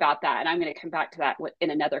little bit about that, and I'm going to come back to that in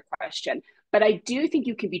another question. But I do think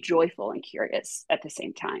you can be joyful and curious at the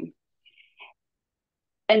same time.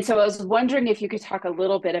 And so I was wondering if you could talk a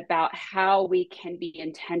little bit about how we can be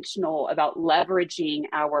intentional about leveraging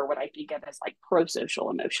our, what I think of as like pro-social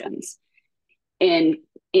emotions in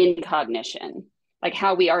cognition, like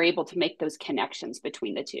how we are able to make those connections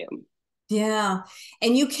between the two. Yeah.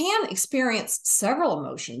 And you can experience several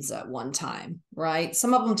emotions at one time, right?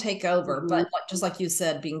 Some of them take over, Mm-hmm. but just like you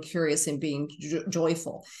said, being curious and being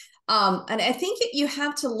joyful. And I think you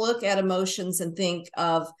have to look at emotions and think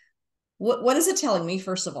of what is it telling me,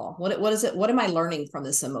 first of all. What is it, what am I learning from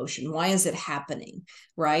this emotion? Why is it happening,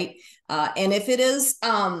 right? And if it is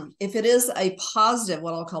a positive,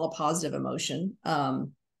 what I'll call a positive emotion,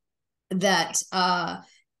 that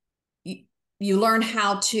you learn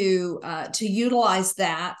how to utilize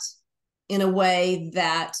that in a way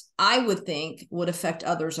that I would think would affect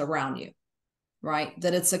others around you, right?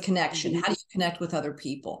 That it's a connection. Mm-hmm. How do you connect with other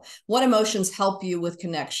people? What emotions help you with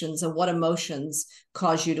connections, and what emotions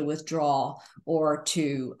cause you to withdraw or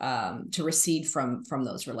to recede from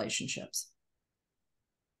those relationships?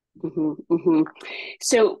 Mm-hmm. Mm-hmm.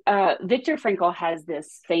 So Viktor Frankl has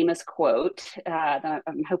this famous quote that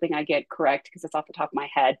I'm hoping I get correct because it's off the top of my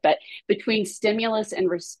head. But between stimulus and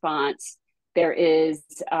response, there is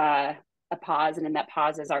a pause, and in that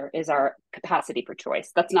pause is our capacity for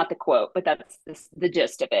choice. That's not the quote, but that's the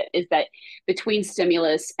gist of it. Is that between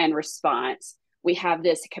stimulus and response, we have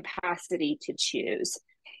this capacity to choose.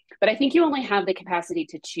 But I think you only have the capacity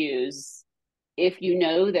to choose if you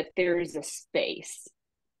know that there is a space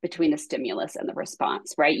between the stimulus and the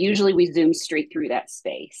response, right? Usually we zoom straight through that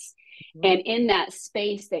space. Mm-hmm. And in that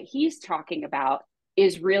space that he's talking about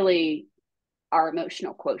is really our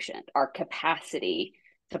emotional quotient, our capacity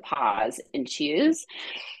to pause and choose.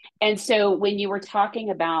 And so when you were talking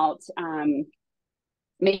about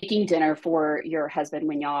making dinner for your husband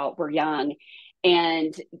when y'all were young,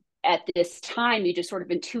 and at this time you just sort of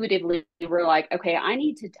intuitively were like, okay, I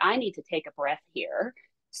need to take a breath here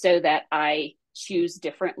so that I choose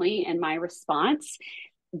differently in my response.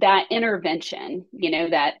 That intervention,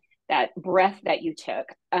 that breath that you took,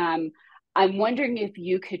 I'm wondering if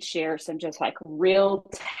you could share some just like real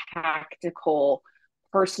tactical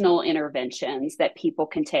personal interventions that people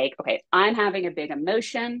can take. Okay, I'm having a big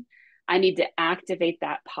emotion. I need to activate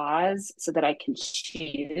that pause so that I can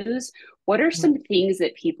choose. What are some things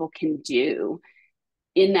that people can do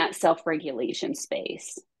in that self regulation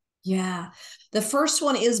space? Yeah. The first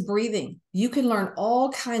one is breathing. You can learn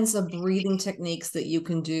all kinds of breathing techniques that you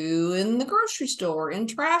can do in the grocery store, in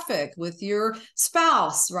traffic, with your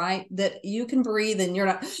spouse, right? That you can breathe and you're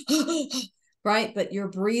not, right? But you're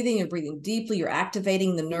breathing deeply. You're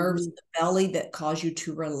activating the nerves in the belly that cause you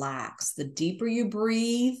to relax. The deeper you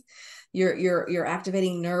breathe, you're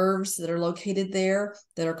activating nerves that are located there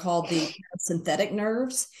that are called the synthetic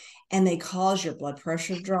nerves, and they cause your blood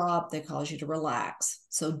pressure to drop. They cause you to relax.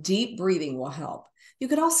 So deep breathing will help. You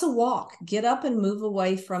could also walk, get up and move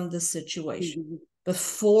away from the situation Mm-hmm.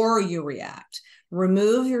 before you react.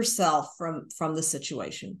 Remove yourself from the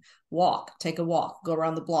situation. Walk, take a walk, go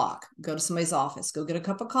around the block, go to somebody's office, go get a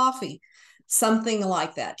cup of coffee, something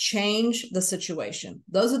like that. Change the situation.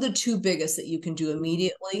 Those are the two biggest that you can do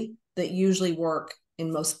immediately that usually work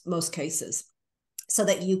in most cases so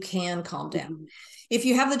that you can calm down. Mm-hmm. If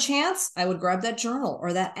you have the chance, I would grab that journal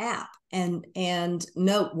or that app and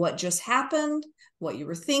note what just happened, what you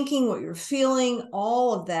were thinking, what you're feeling,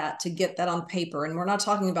 all of that to get that on paper. And we're not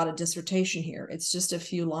talking about a dissertation here. It's just a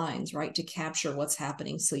few lines, right, to capture what's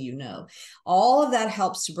happening so you know. All of that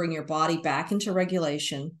helps to bring your body back into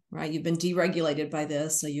regulation, right? You've been deregulated by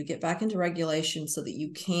this, so you get back into regulation so that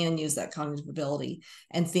you can use that cognitive ability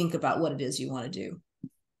and think about what it is you want to do.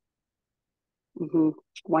 Mm-hmm.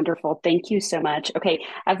 Wonderful. Thank you so much. Okay,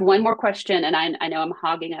 I have one more question, and I know I'm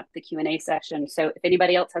hogging up the Q&A section. So if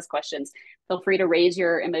anybody else has questions, feel free to raise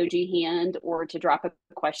your emoji hand or to drop a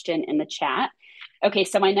question in the chat. Okay,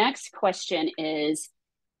 so my next question is,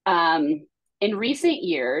 in recent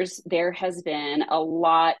years, there has been a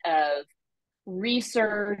lot of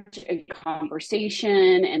research and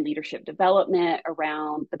conversation and leadership development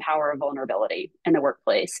around the power of vulnerability in the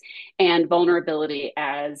workplace and vulnerability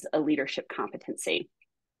as a leadership competency.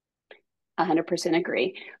 100%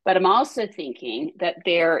 agree. But I'm also thinking that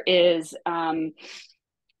there is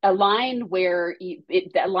a line where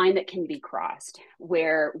a line that can be crossed,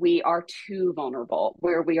 where we are too vulnerable,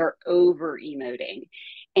 where we are over emoting.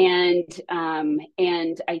 And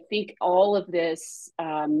I think all of this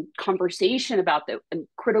conversation about the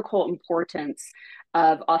critical importance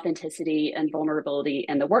of authenticity and vulnerability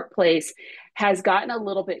in the workplace has gotten a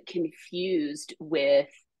little bit confused with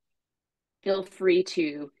feel free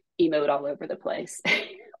to emote all over the place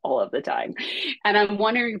all of the time. And I'm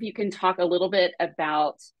wondering if you can talk a little bit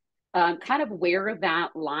about kind of where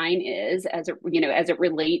that line is as it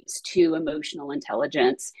relates to emotional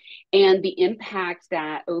intelligence and the impact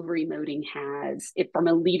that over emoting has from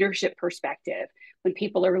a leadership perspective when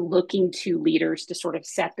people are looking to leaders to sort of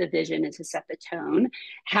set the vision and to set the tone,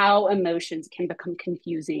 how emotions can become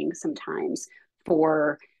confusing sometimes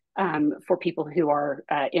for people who are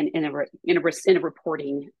in a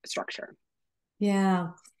reporting structure. Yeah.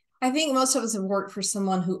 I think most of us have worked for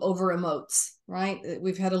someone who over emotes, right?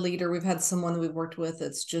 We've had a leader, we've had someone that we've worked with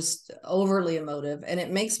that's just overly emotive, and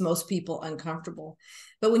it makes most people uncomfortable.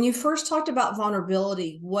 But when you first talked about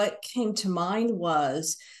vulnerability, what came to mind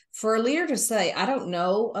was for a leader to say, I don't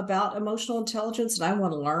know about emotional intelligence and I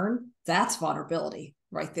want to learn, that's vulnerability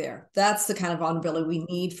right there. That's the kind of vulnerability we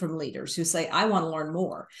need from leaders who say, I want to learn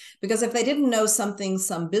more. Because if they didn't know something,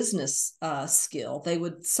 some business skill, they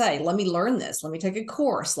would say, let me learn this. Let me take a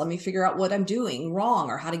course. Let me figure out what I'm doing wrong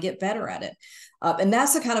or how to get better at it. And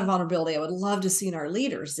that's the kind of vulnerability I would love to see in our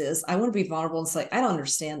leaders is I want to be vulnerable and say, I don't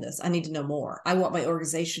understand this. I need to know more. I want my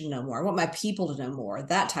organization to know more. I want my people to know more.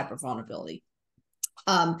 That type of vulnerability.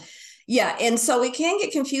 Yeah, and so it can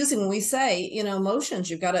get confusing when we say, emotions.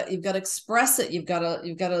 You've got to express it. You've got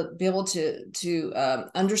to be able to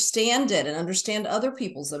understand it and understand other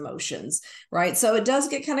people's emotions, right? So it does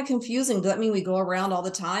get kind of confusing. Does that mean we go around all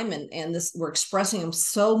the time and we're expressing them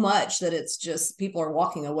so much that it's just people are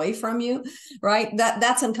walking away from you, right?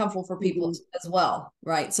 That's uncomfortable for people as well,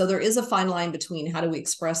 right? So there is a fine line between how do we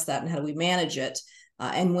express that and how do we manage it,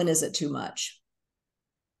 and when is it too much?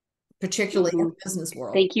 Particularly in the business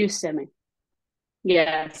world. Thank you so much.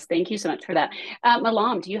 Yes, thank you so much for that.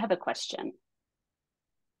 Malam, do you have a question?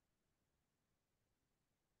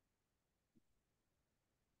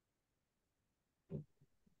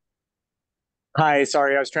 Hi,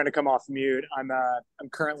 sorry, I was trying to come off mute. I'm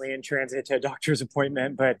currently in transit to a doctor's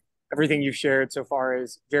appointment, but everything you've shared so far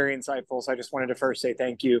is very insightful. So I just wanted to first say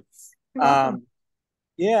thank you. You're welcome.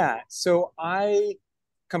 Yeah, so I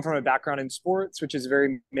come from a background in sports, which is a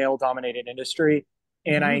very male-dominated industry,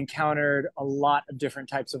 and I encountered a lot of different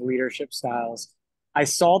types of leadership styles. I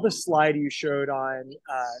saw the slide you showed on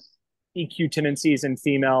EQ tendencies in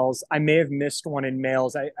females. I may have missed one in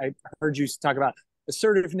males. I heard you talk about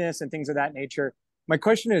assertiveness and things of that nature. My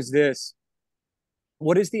question is this: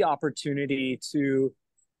 what is the opportunity to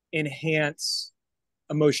enhance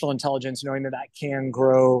emotional intelligence, knowing that that can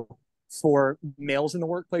grow for males in the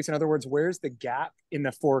workplace? In other words, where's the gap in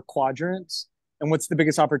the four quadrants, and what's the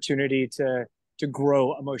biggest opportunity to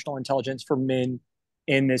grow emotional intelligence for men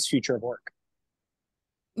in this future of work?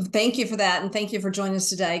 Thank you for that. And thank you for joining us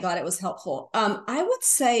today. Glad it was helpful. I would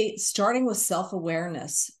say starting with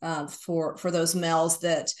self-awareness for those males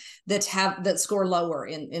that score lower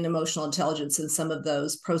in emotional intelligence and some of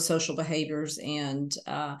those pro-social behaviors and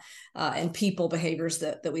people behaviors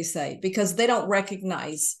that we say, because they don't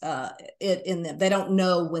recognize it in them. They don't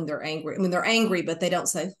know when they're angry. I mean, they're angry, but they don't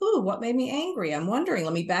say, "Ooh, what made me angry? I'm wondering.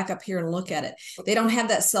 Let me back up here and look at it." They don't have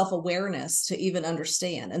that self-awareness to even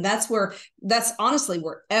understand. And that's honestly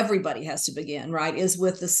where everybody has to begin, right? Is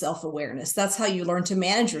with the self-awareness. That's how you learn to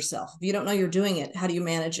manage yourself. If you don't know you're doing it, how do you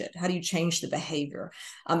manage it? How do you change the behavior?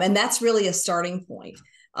 And that's really a starting point.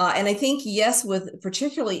 And I think, yes, with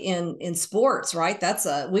particularly in sports, right?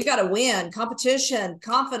 We got to win, competition,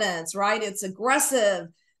 confidence, right? It's aggressive,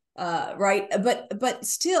 right? But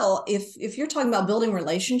still, if you're talking about building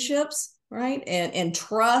relationships, right, and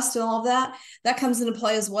trust and all of that, that comes into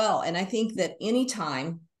play as well. And I think that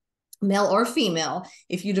anytime, male or female,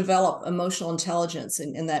 if you develop emotional intelligence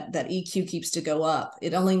and that EQ keeps to go up,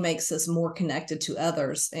 it only makes us more connected to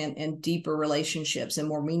others and deeper relationships and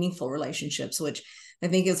more meaningful relationships, which I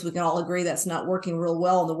think, as we can all agree, that's not working real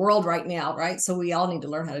well in the world right now, right? So we all need to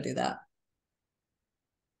learn how to do that.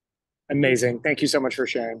 Amazing. Thank you so much for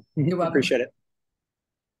sharing. You're welcome. Appreciate it.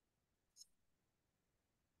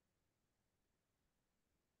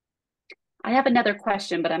 I have another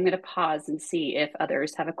question, but I'm going to pause and see if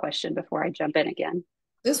others have a question before I jump in again.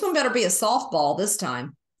 This one better be a softball this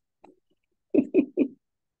time.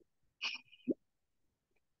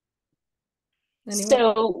 Anyone?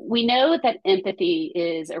 So we know that empathy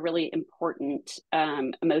is a really important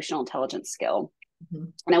emotional intelligence skill. Mm-hmm.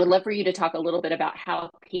 And I would love for you to talk a little bit about how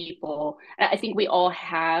I think we all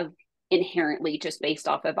have inherently, just based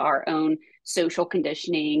off of our own social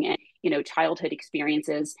conditioning and childhood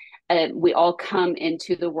experiences, we all come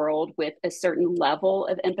into the world with a certain level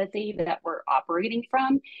of empathy that we're operating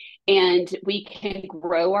from, and we can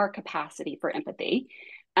grow our capacity for empathy.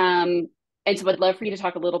 And so I'd love for you to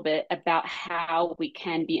talk a little bit about how we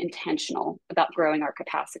can be intentional about growing our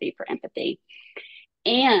capacity for empathy.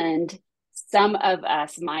 And some of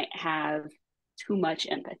us might have too much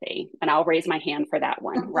empathy, and I'll raise my hand for that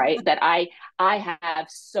one, right? That I have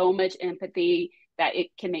so much empathy that it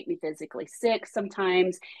can make me physically sick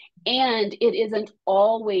sometimes, and it isn't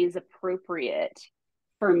always appropriate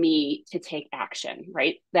for me to take action,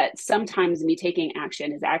 right? That sometimes me taking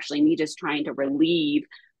action is actually me just trying to relieve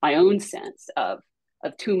my own sense of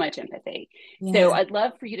too much empathy. Yeah. So I'd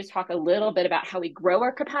love for you to talk a little bit about how we grow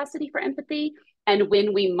our capacity for empathy and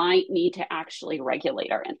when we might need to actually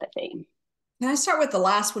regulate our empathy. Can I start with the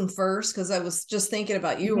last one first? Because I was just thinking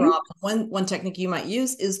about you, mm-hmm. Rob. One technique you might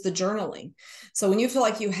use is the journaling. So when you feel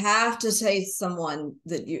like you have to say to someone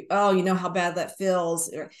that you know how bad that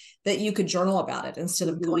feels, or that you could journal about it instead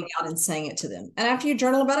of going out and saying it to them. And after you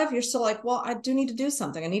journal about it, if you're still like, well, I do need to do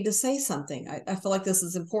something. I need to say something. I feel like this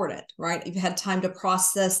is important, right? You've had time to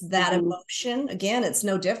process that emotion. Again, it's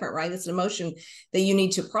no different, right? It's an emotion that you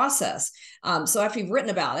need to process. So after you've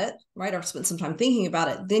written about it, right, or spent some time thinking about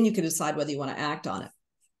it, then you can decide whether you want to act on it.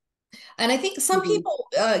 And I think some people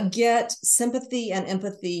get sympathy and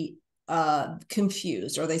empathy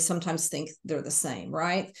confused, or they sometimes think they're the same,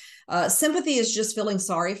 right? Sympathy is just feeling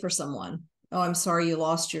sorry for someone. Oh, I'm sorry you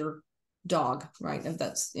lost your dog, right? If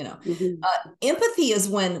that's, empathy is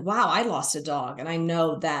when, wow, I lost a dog, and I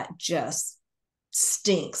know that just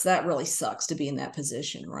stinks. That really sucks to be in that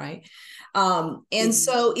position, right? And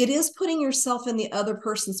so it is putting yourself in the other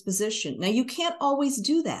person's position. Now, you can't always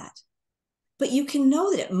do that, but you can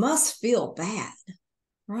know that it must feel bad,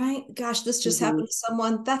 right? Gosh, this just happened to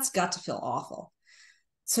someone. That's got to feel awful.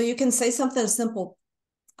 So you can say something as simple,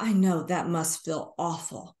 I know that must feel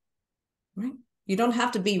awful, right? You don't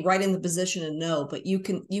have to be right in the position and know, but you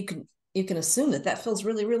can assume that feels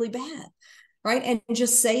really, really bad, right? And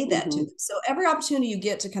just say that to them. So every opportunity you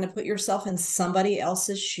get to kind of put yourself in somebody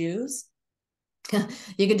else's shoes,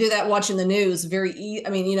 you can do that watching the news.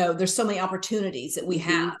 There's so many opportunities that we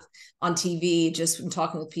have on TV, just from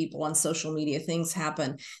talking with people on social media. Things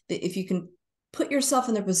happen that if you can put yourself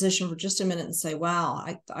in their position for just a minute and say, wow,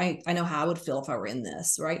 I know how I would feel if I were in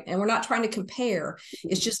this, right? And we're not trying to compare.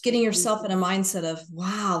 It's just getting yourself in a mindset of,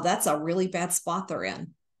 wow, that's a really bad spot they're in.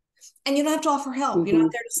 And you don't have to offer help. You're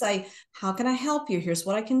not there to say, how can I help you? Here's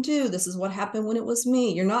what I can do. This is what happened when it was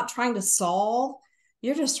me. You're not trying to solve.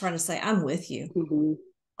 You're just trying to say, I'm with you.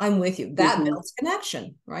 I'm with you. That builds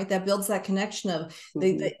connection, right? That builds that connection of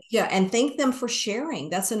and thank them for sharing.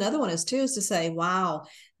 That's another one is to say, wow,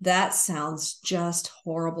 that sounds just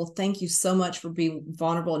horrible. Thank you so much for being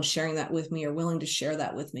vulnerable and sharing that with me, or willing to share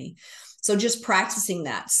that with me. So just practicing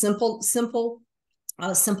that simple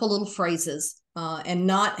simple little phrases, and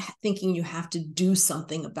not thinking you have to do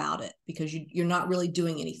something about it, because you're not really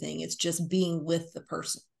doing anything. It's just being with the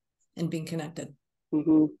person and being connected.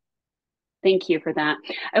 Mm-hmm. Thank you for that.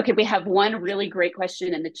 Okay, we have one really great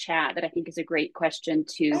question in the chat that I think is a great question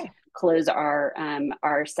to close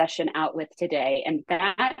our session out with today, and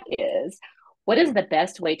that is, what is the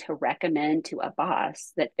best way to recommend to a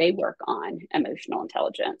boss that they work on emotional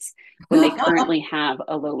intelligence when they currently have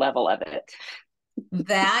a low level of it?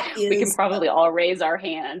 That We can is, probably all raise our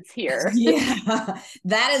hands here. yeah,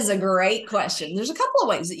 that is a great question. There's a couple of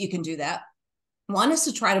ways that you can do that. One is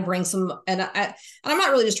to try to bring some, and I'm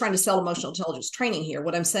not really just trying to sell emotional intelligence training here.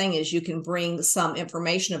 What I'm saying is you can bring some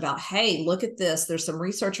information about, hey, look at this. There's some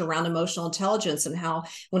research around emotional intelligence and how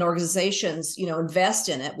when organizations, invest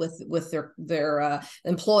in it with their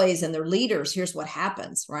employees and their leaders, here's what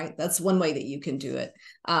happens, right? That's one way that you can do it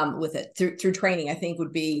with it through training, I think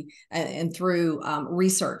would be, and through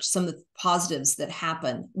research, some of the positives that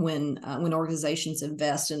happen when organizations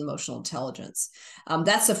invest in emotional intelligence.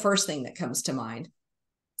 That's the first thing that comes to mind.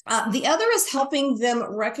 The other is helping them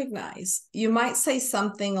recognize. You might say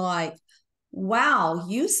something like, wow,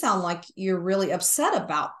 you sound like you're really upset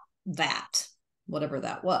about that, whatever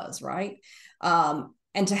that was, right?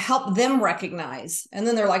 And to help them recognize. And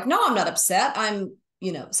then they're like, no, I'm not upset.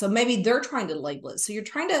 So maybe they're trying to label it. So you're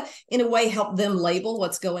trying to, in a way, help them label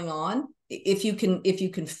what's going on. If you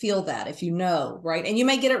can feel that, if right? And you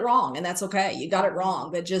may get it wrong, and that's okay. You got it wrong,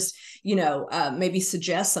 but just, maybe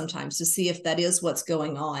suggest sometimes to see if that is what's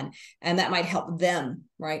going on. And that might help them,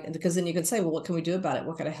 right? And because then you can say, well, what can we do about it?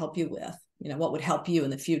 What can I help you with? What would help you in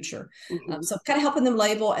the future? Mm-hmm. So kind of helping them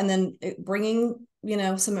label, and then bringing,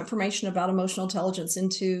 some information about emotional intelligence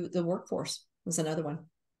into the workforce is another one.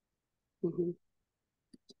 Mm-hmm.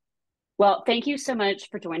 Well, thank you so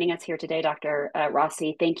much for joining us here today, Dr.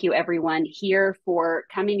 Rossi. Thank you, everyone here, for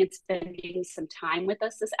coming and spending some time with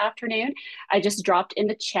us this afternoon. I just dropped in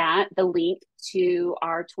the chat the link to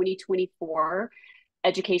our 2024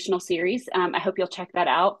 educational series. I hope you'll check that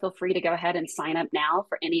out. Feel free to go ahead and sign up now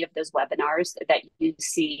for any of those webinars that you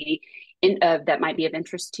see that might be of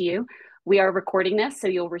interest to you. We are recording this, so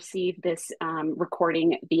you'll receive this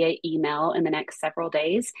recording via email in the next several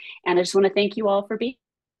days. And I just want to thank you all for being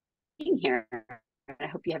here. I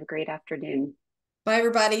hope you have a great afternoon. Bye,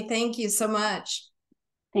 everybody. Thank you so much.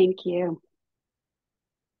 Thank you.